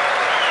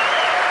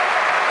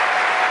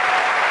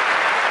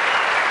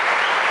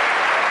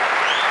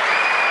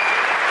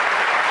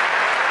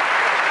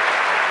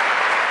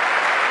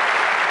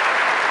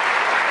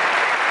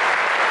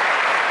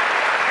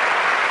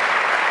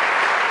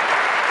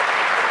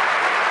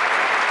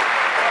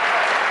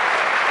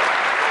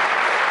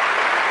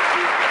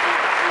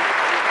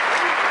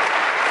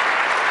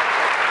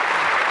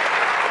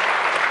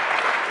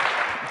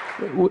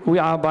 we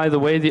are, by the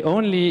way, the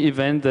only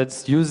event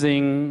that's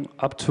using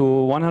up to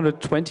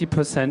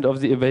 120%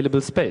 of the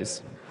available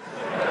space.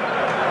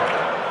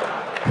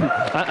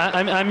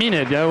 I mean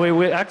it, yeah,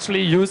 we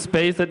actually use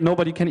space that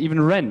nobody can even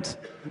rent.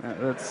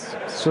 It's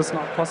just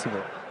not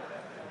possible.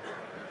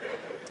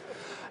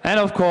 And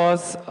of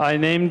course, I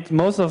named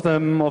most of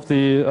them of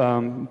the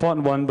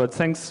important one, but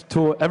thanks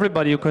to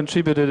everybody who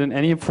contributed in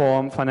any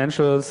form,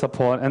 financial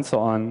support and so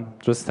on.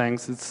 Just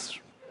thanks, it's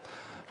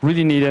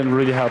really needed and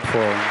really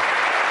helpful.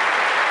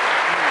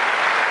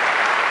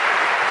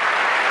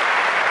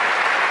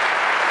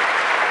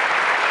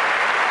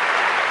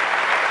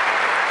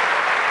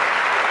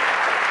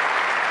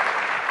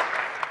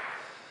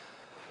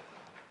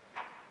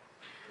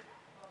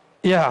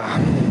 Yeah,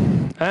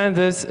 and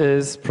this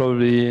is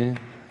probably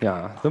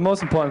the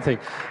most important thing.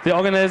 The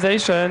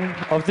organization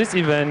of this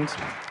event,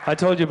 I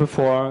told you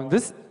before,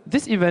 this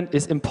event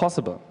is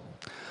impossible.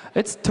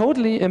 It's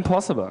totally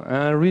impossible, and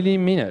I really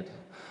mean it.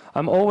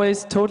 I'm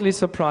always totally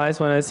surprised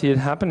when I see it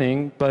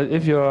happening, but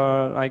if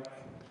you're like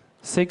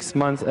 6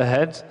 months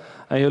ahead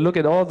and you look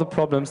at all the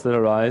problems that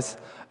arise,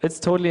 it's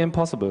totally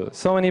impossible.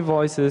 So many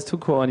voices to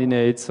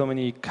coordinate, so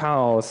many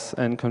chaos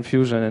and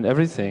confusion and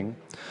everything.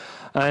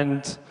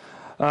 And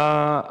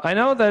I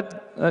know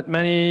that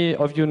many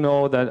of you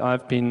know that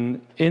I've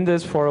been in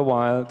this for a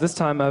while. This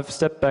time I've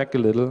stepped back a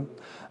little.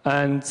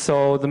 And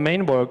so the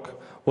main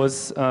work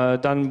was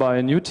done by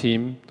a new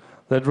team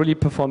that really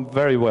performed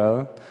very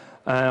well.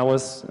 And I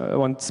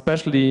want to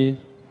especially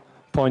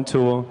point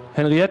to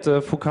Henriette,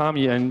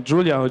 Fukami, and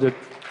Julia, who did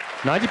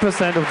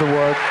 90% of the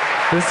work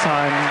this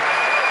time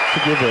to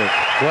give it.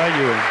 Where are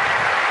you?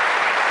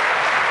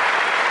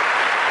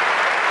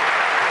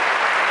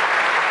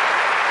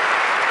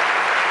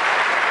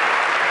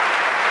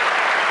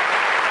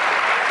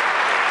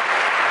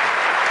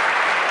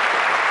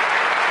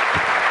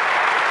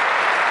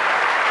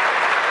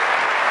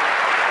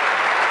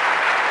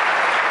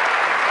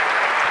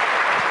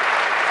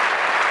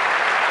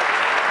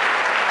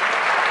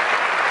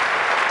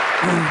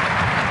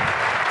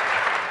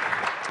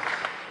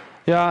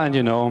 Yeah, and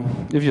you know,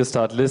 if you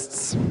start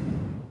lists,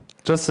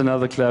 just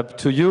another clap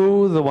to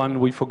you, the one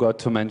we forgot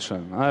to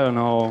mention. I don't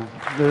know,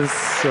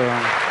 this...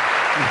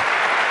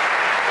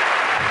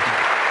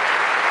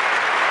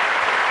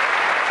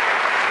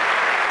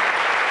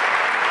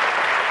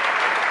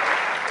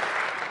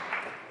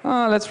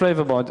 let's rave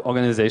about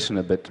organization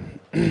a bit.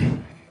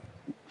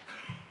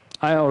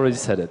 I already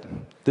said it.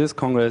 This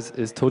Congress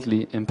is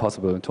totally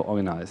impossible to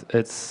organize.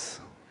 It's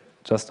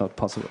just not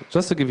possible.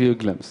 Just to give you a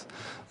glimpse,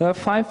 there are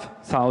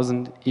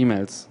 5,000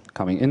 emails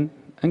coming in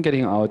and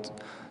getting out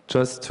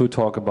just to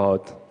talk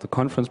about the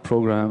conference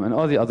program and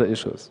all the other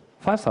issues.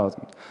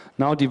 5,000.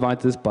 Now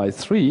divide this by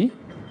 3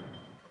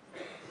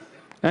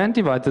 and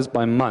divide this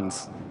by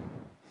months.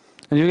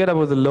 And you get up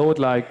with a load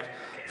like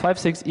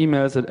 5-6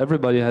 emails that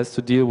everybody has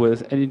to deal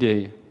with any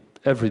day,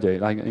 every day,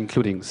 like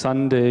including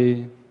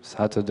Sunday,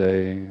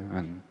 Saturday,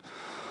 and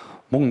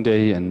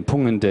Monday, and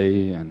Pungen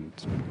Day, and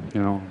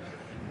you know.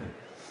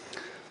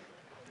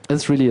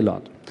 It's really a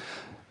lot.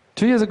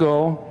 2 years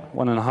ago,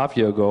 1.5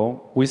 years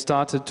ago, we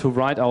started to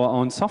write our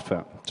own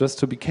software, just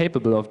to be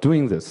capable of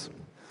doing this.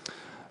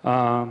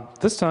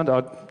 This turned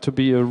out to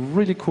be a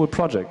really cool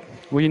project.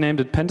 We named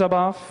it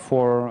Pentabar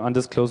for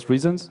undisclosed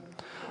reasons.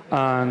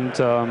 And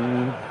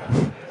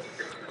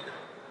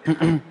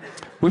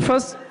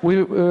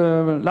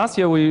last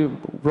year we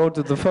wrote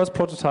the first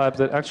prototype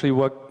that actually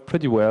worked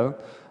pretty well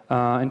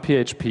in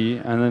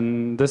PHP. And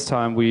then this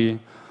time we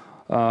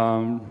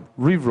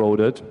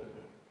rewrote it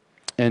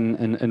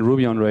in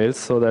Ruby on Rails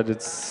so that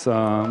it's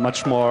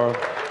much more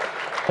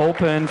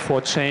open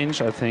for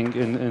change, I think,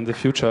 in the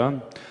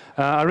future.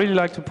 I really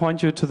like to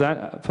point you to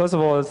that. First of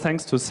all,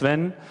 thanks to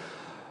Sven.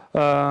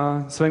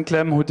 Sven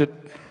Klemm, who did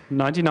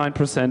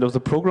 99% of the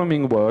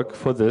programming work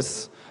for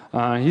this.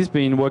 He's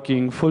been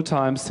working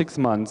full-time 6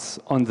 months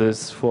on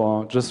this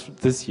for just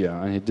this year,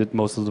 and he did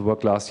most of the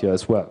work last year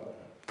as well.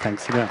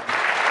 Thanks again.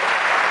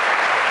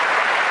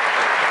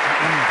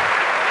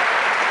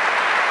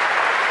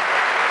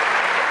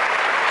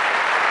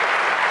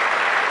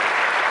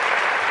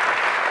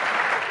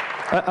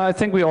 I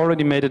think we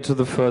already made it to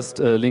the first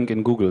link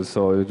in Google,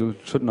 so you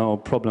should no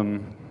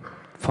problem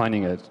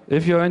finding it.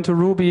 If you're into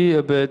Ruby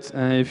a bit,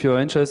 and if you're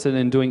interested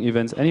in doing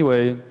events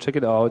anyway, check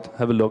it out,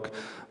 have a look.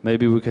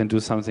 Maybe we can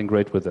do something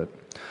great with it.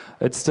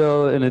 It's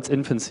still in its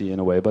infancy in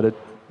a way, but it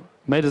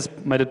made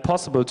it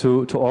possible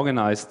to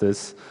organize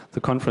this, the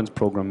conference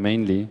program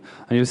mainly.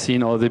 And you've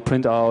seen all the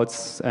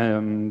printouts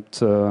and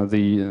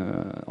the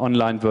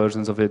online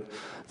versions of it,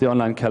 the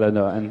online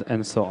calendar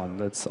and so on.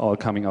 That's all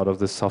coming out of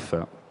this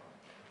software.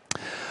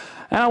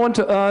 And I want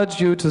to urge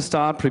you to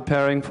start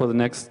preparing for the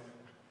next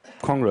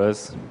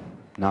Congress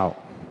now.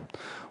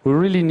 We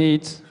really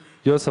need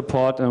your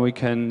support, and we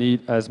can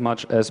need as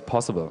much as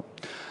possible.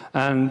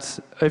 And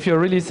if you're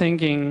really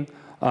thinking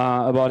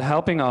about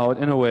helping out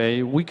in a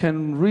way, we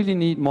can really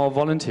need more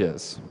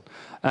volunteers.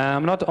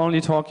 I'm not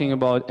only talking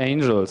about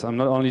angels, I'm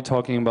not only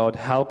talking about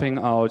helping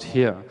out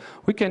here.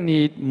 We can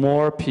need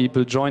more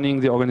people joining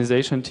the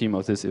organization team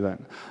of this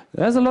event.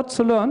 There's a lot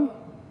to learn,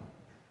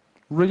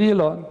 really a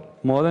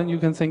lot, more than you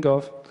can think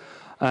of.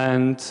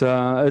 And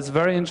it's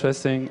very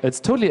interesting. It's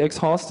totally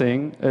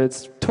exhausting,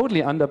 it's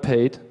totally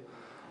underpaid,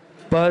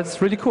 but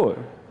it's really cool.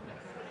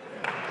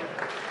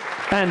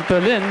 And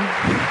Berlin,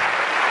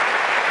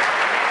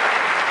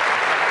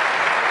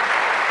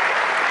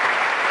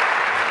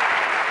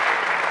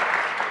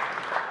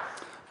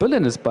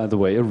 Berlin is, by the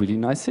way, a really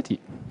nice city.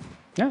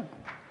 Yeah.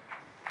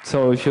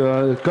 So if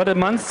you've got a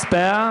month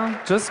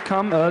spare, just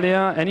come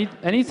earlier.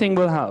 Anything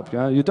will help.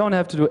 Yeah? You don't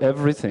have to do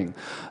everything.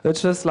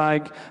 It's just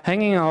like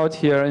hanging out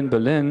here in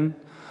Berlin.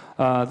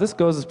 This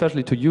goes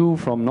especially to you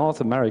from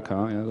North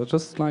America. Yeah?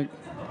 Just like,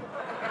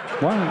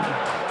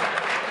 wow.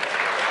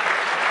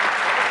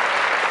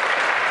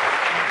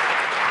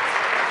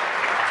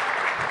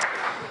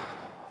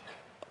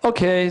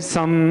 Okay,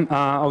 some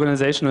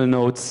organizational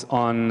notes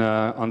on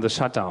the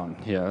shutdown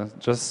here,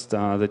 just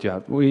that you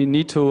have. We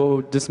need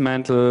to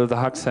dismantle the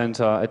Hug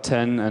Center at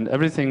 10, and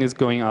everything is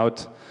going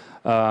out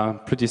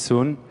pretty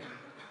soon.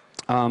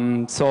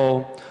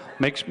 So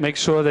make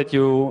sure that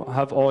you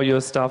have all your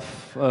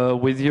stuff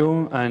with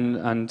you,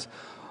 and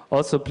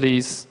also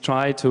please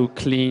try to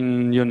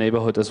clean your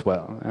neighborhood as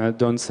well.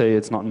 Don't say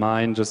it's not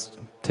mine, just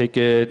take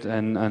it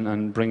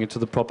and bring it to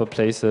the proper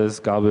places,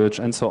 garbage,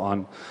 and so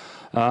on.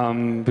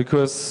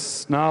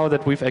 Because now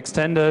that we've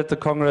extended the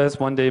Congress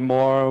one day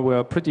more,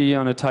 we're pretty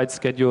on a tight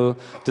schedule,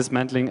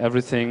 dismantling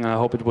everything. I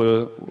hope it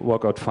will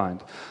work out fine.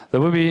 There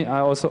will be, I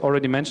also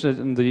already mentioned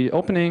it in the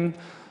opening,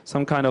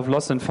 some kind of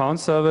lost and found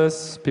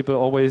service. People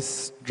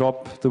always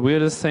drop the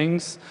weirdest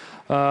things,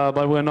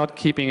 but we're not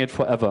keeping it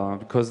forever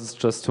because it's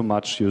just too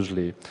much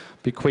usually.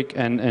 Be quick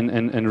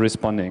and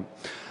responding.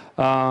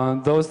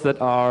 Those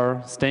that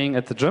are staying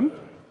at the gym,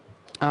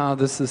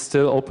 this is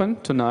still open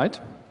tonight.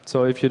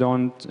 So if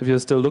you're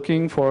still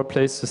looking for a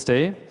place to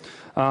stay,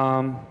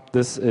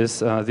 this is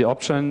the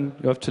option.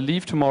 You have to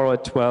leave tomorrow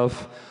at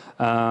 12,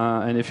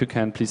 and if you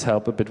can, please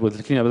help a bit with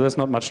the cleanup. But there's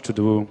not much to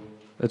do.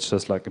 It's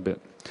just like a bit.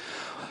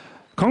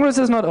 Congress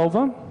is not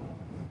over.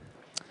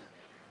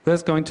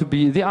 There's going to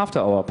be the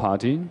after-hour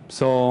party.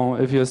 So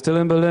if you're still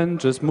in Berlin,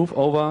 just move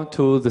over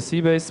to the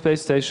Seabase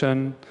space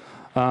station.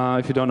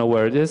 If you don't know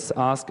where it is,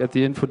 ask at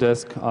the info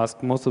desk.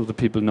 Ask, most of the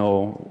people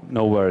know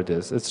where it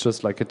is. It's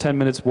just like a 10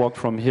 minutes walk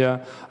from here,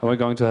 and we're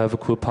going to have a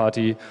cool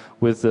party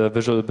with the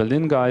Visual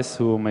Berlin guys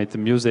who made the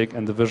music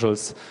and the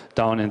visuals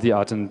down in the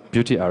art and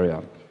beauty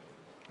area.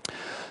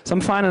 Some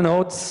final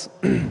notes.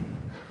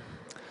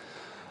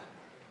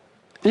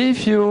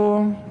 If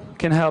you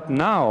can help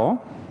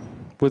now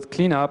with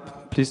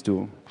cleanup, please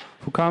do.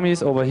 Fukami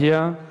is over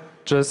here.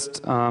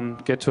 Just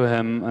get to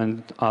him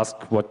and ask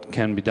what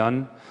can be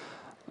done.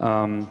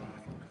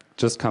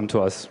 Just come to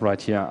us right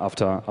here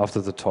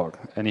after the talk.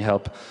 Any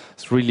help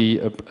is really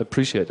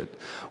appreciated.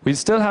 We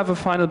still have a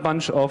final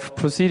bunch of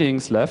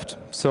proceedings left,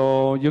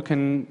 so you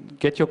can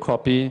get your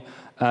copy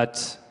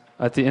at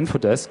the info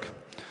desk.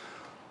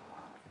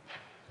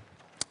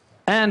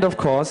 And of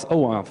course,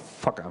 oh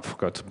fuck, I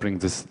forgot to bring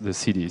the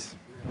CDs.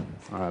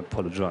 I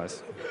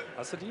apologize.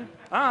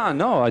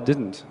 No, I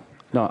didn't.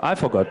 No, I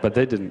forgot, but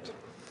they didn't.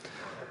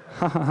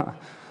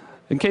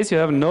 In case you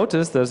haven't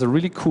noticed, there's a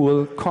really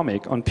cool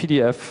comic on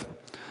PDF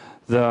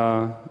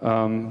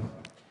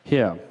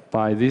here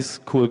by these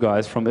cool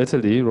guys from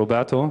Italy,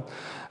 Roberto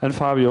and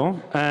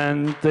Fabio,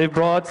 and they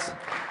brought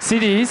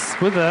CDs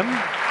with them.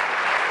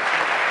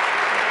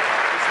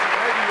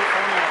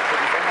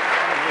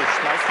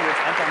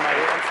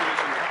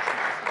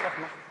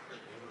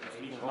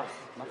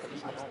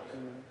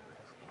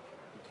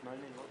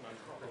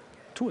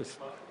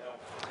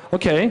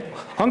 Okay,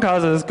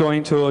 Honkhase is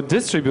going to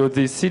distribute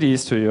these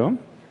CDs to you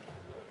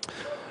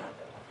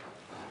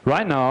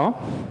right now.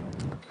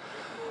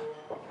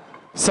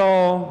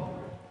 So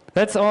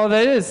that's all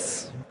there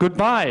is.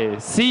 Goodbye.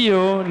 See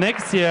you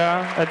next year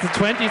at the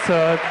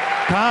 23rd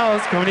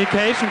Chaos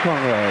Communication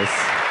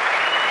Congress.